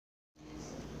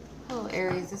Hello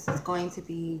Aries, this is going to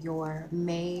be your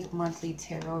May monthly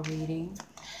tarot reading,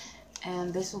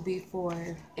 and this will be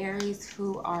for Aries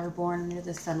who are born under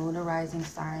the sun, moon, or rising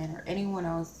sign, or anyone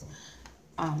else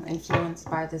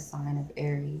influenced by the sign of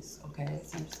Aries. Okay,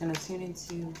 so I'm just going to tune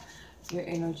into your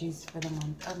energies for the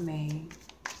month of May,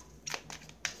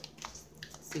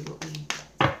 see what we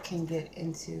can get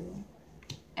into.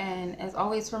 And as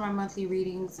always for my monthly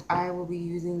readings, I will be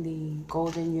using the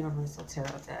Golden Universal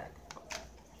Tarot deck.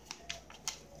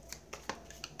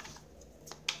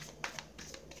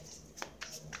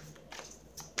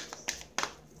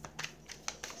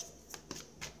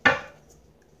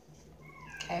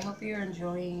 I hope you're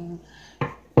enjoying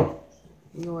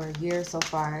your year so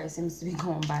far. It seems to be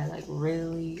going by like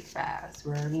really fast.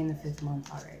 We're already in the 5th month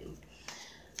already.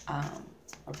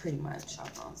 Or pretty much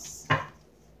almost.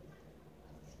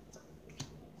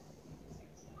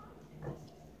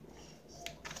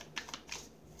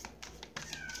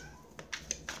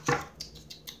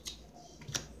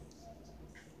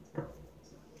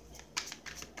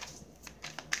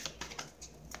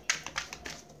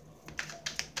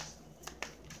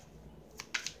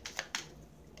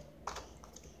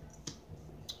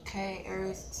 Okay,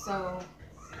 Aries,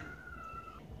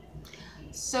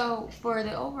 so for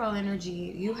the overall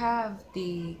energy, you have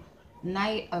the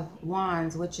Knight of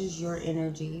Wands, which is your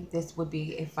energy. This would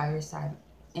be a fire sign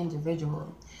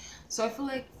individual. So I feel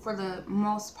like for the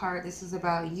most part, this is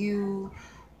about you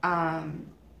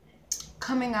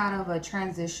coming out of a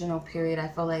transitional period. I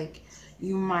feel like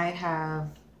you might have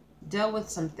dealt with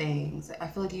some things. I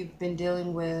feel like you've been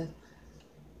dealing with,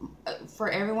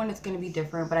 for everyone it's going to be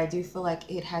different, but I do feel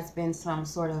like it has been some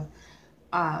sort of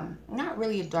not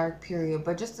really a dark period,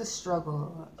 but just a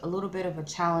struggle, a little bit of a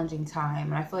challenging time.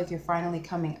 And I feel like you're finally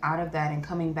coming out of that and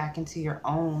coming back into your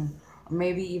own, or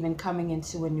maybe even coming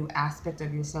into a new aspect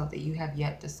of yourself that you have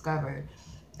yet discovered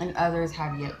and others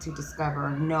have yet to discover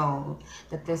or know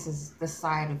that this is the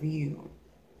side of you.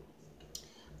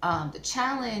 The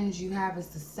challenge you have is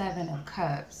the 7 of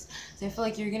Cups. So I feel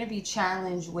like you're going to be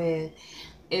challenged with,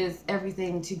 is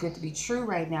everything too good to be true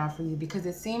right now for you? Because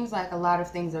it seems like a lot of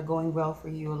things are going well for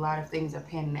you. A lot of things are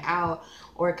panning out,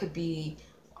 or it could be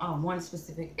one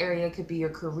specific area. It could be your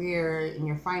career and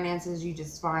your finances. You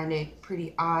just find it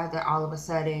pretty odd that all of a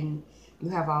sudden you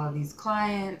have all of these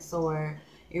clients, or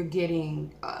you're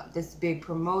getting this big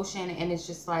promotion, and it's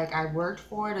just like, I worked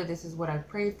for it, or this is what I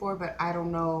prayed for, but I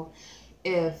don't know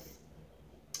if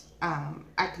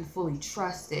I can fully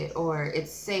trust it, or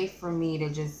it's safe for me to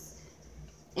just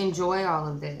enjoy all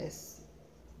of this.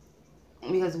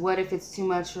 Because what if it's too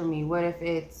much for me? What if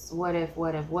it's, what if?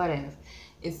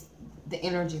 It's the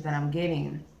energy that I'm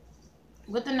getting.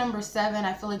 With the number 7,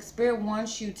 I feel like Spirit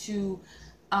wants you to,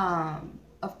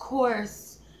 of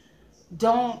course,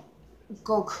 don't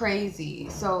go crazy.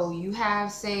 So you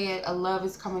have, say, a love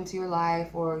is coming to your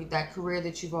life, or that career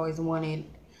that you've always wanted.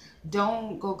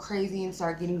 Don't go crazy and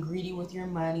start getting greedy with your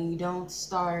money. Don't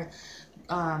start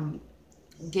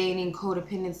gaining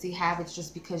codependency habits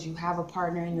just because you have a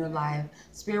partner in your life.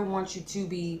 Spirit wants you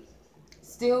to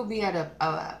still be at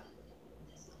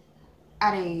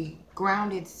a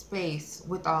grounded space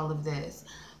with all of this.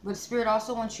 But Spirit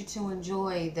also wants you to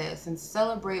enjoy this and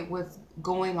celebrate what's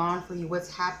going on for you,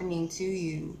 what's happening to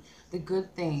you, the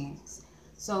good things.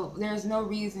 So there's no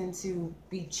reason to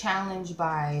be challenged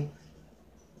by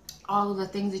all of the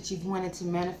things that you've wanted to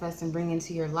manifest and bring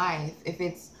into your life. If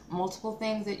it's multiple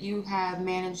things that you have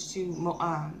managed to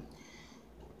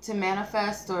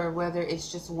manifest, or whether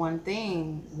it's just one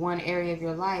thing, one area of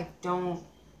your life, don't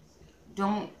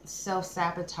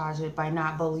self-sabotage it by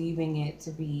not believing it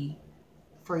to be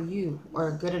for you,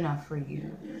 or good enough for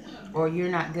you, or you're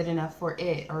not good enough for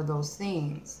it, or those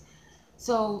things.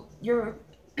 So your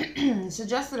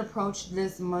suggested approach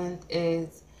this month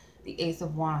is the Ace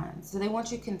of Wands. So they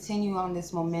want you to continue on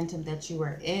this momentum that you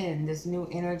are in, this new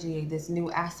energy, this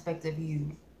new aspect of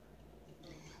you,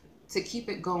 to keep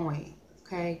it going.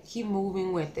 Okay, keep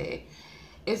moving with it.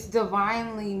 It's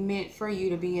divinely meant for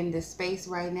you to be in this space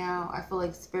right now. I feel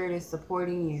like Spirit is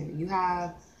supporting you. You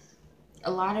have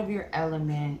a lot of your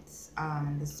elements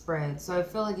the spread. So I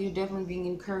feel like you're definitely being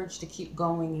encouraged to keep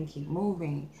going and keep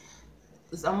moving.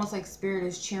 It's almost like Spirit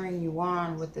is cheering you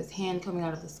on with this hand coming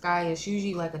out of the sky. It's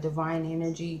usually like a divine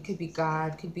energy. It could be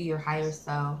God, could be your higher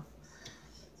self.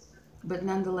 But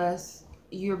nonetheless,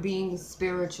 you're being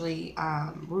spiritually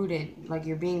rooted, like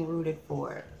you're being rooted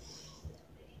for it.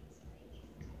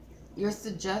 Your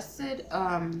suggested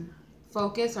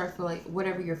focus, or I feel like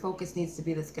whatever your focus needs to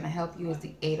be that's going to help you, is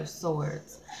the 8 of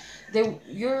Swords.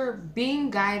 you're being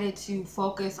guided to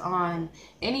focus on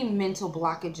any mental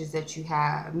blockages that you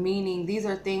have, meaning these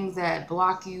are things that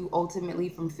block you ultimately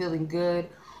from feeling good,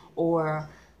 or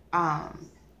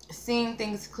seeing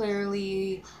things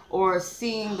clearly, or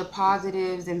seeing the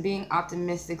positives and being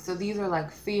optimistic. So these are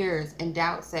like fears and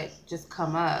doubts that just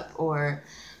come up, or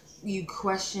you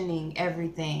questioning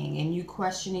everything, and you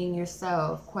questioning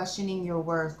yourself, questioning your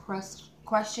worth,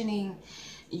 questioning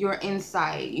your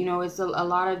insight. You know, it's a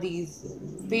lot of these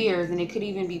fears, and it could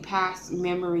even be past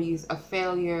memories of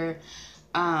failure.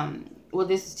 Well,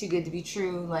 this is too good to be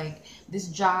true. Like, this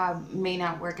job may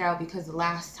not work out because the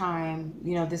last time,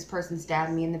 you know, this person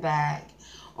stabbed me in the back,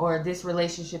 or this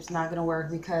relationship's not going to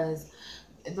work because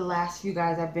the last few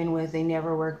guys I've been with, they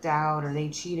never worked out, or they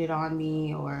cheated on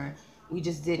me, or we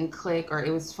just didn't click, or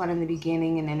it was fun in the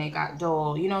beginning and then it got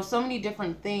dull. You know, so many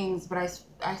different things. But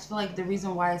I feel like the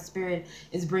reason why Spirit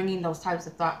is bringing those types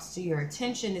of thoughts to your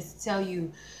attention is to tell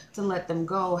you to let them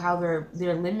go, how they're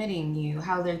limiting you,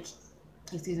 how they're,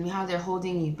 excuse me, how they're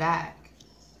holding you back.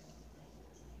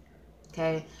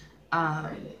 Okay.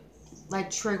 Like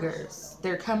triggers,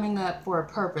 they're coming up for a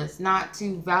purpose, not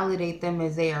to validate them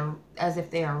as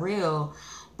if they are real,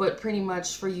 but pretty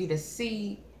much for you to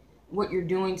see what you're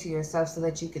doing to yourself so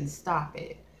that you can stop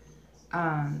it.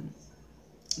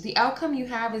 The outcome you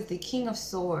have is the King of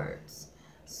Swords.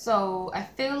 So I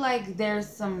feel like there's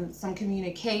some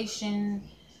communication,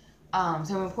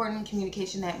 some important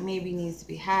communication that maybe needs to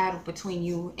be had between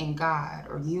you and God,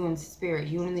 or you and Spirit,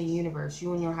 you and the universe,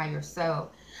 you and your higher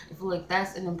self. I feel like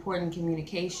that's an important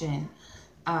communication.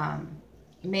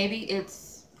 Maybe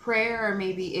it's prayer, or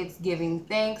maybe it's giving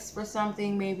thanks for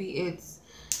something, maybe it's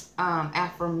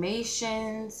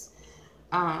affirmations.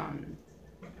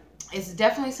 It's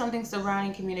definitely something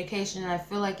surrounding communication, and I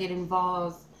feel like it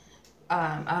involves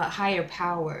a higher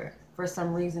power for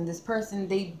some reason. This person,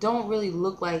 they don't really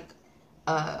look like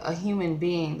a human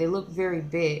being. They look very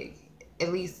big,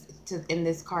 at least in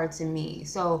this card to me.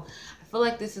 So I feel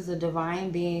like this is a divine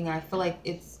being. I feel like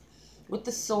it's, with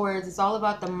the swords, it's all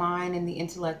about the mind and the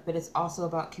intellect, but it's also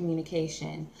about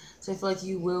communication. So I feel like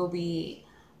you will be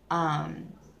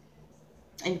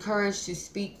encouraged to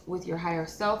speak with your higher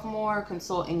self more,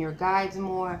 consult in your guides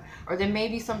more, or there may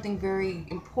be something very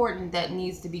important that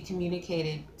needs to be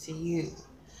communicated to you.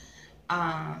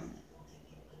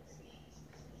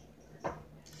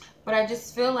 But I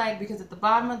just feel like, because at the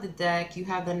bottom of the deck you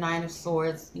have the Nine of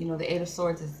Swords, you know, the Eight of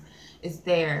Swords is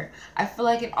there. I feel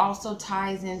like it also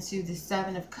ties into the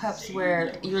Seven of Cups,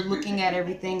 where you're looking at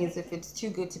everything as if it's too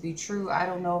good to be true. I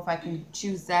don't know if I can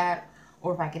choose that,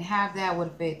 or if I can have that. What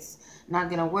if it's not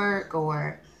gonna work?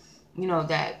 Or, you know,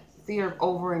 that fear of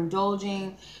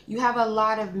overindulging. You have a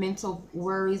lot of mental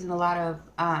worries and a lot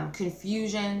of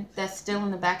confusion that's still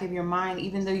in the back of your mind,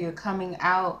 even though you're coming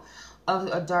out of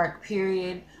a dark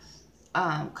period,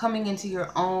 coming into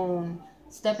your own,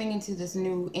 stepping into this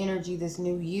new energy, this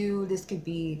new you. This could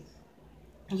be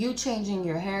you changing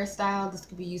your hairstyle. This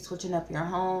could be you switching up your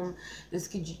home. This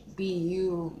could be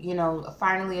you, you know,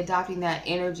 finally adopting that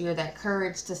energy or that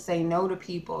courage to say no to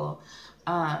people.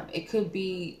 It could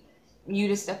be you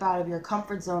to step out of your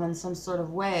comfort zone in some sort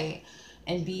of way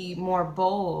and be more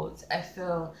bold, I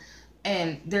feel.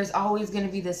 And there's always going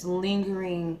to be this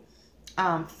lingering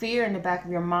fear in the back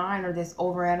of your mind, or this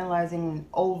overanalyzing,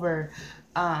 over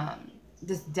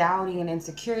this doubting and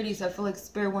insecurity. So I feel like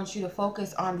Spirit wants you to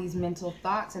focus on these mental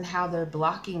thoughts and how they're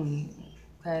blocking you,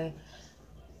 okay?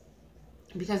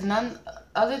 Because none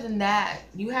other than that,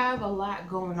 you have a lot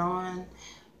going on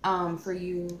for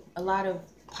you, a lot of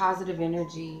positive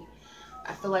energy.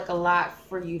 I feel like a lot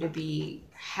for you to be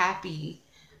happy.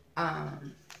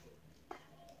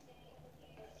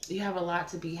 You have a lot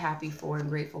to be happy for and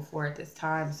grateful for at this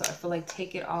time. So I feel like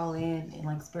take it all in, and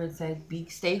like Spirit said,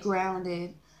 stay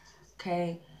grounded,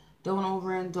 okay? Don't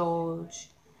overindulge,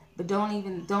 but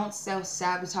don't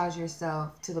self-sabotage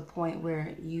yourself to the point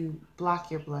where you block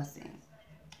your blessing,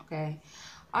 okay?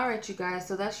 All right, you guys,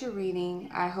 so that's your reading.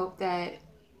 I hope that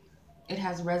it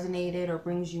has resonated or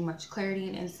brings you much clarity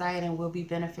and insight, and will be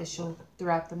beneficial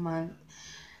throughout the month.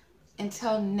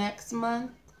 Until next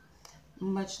month,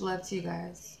 much love to you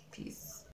guys. Peace.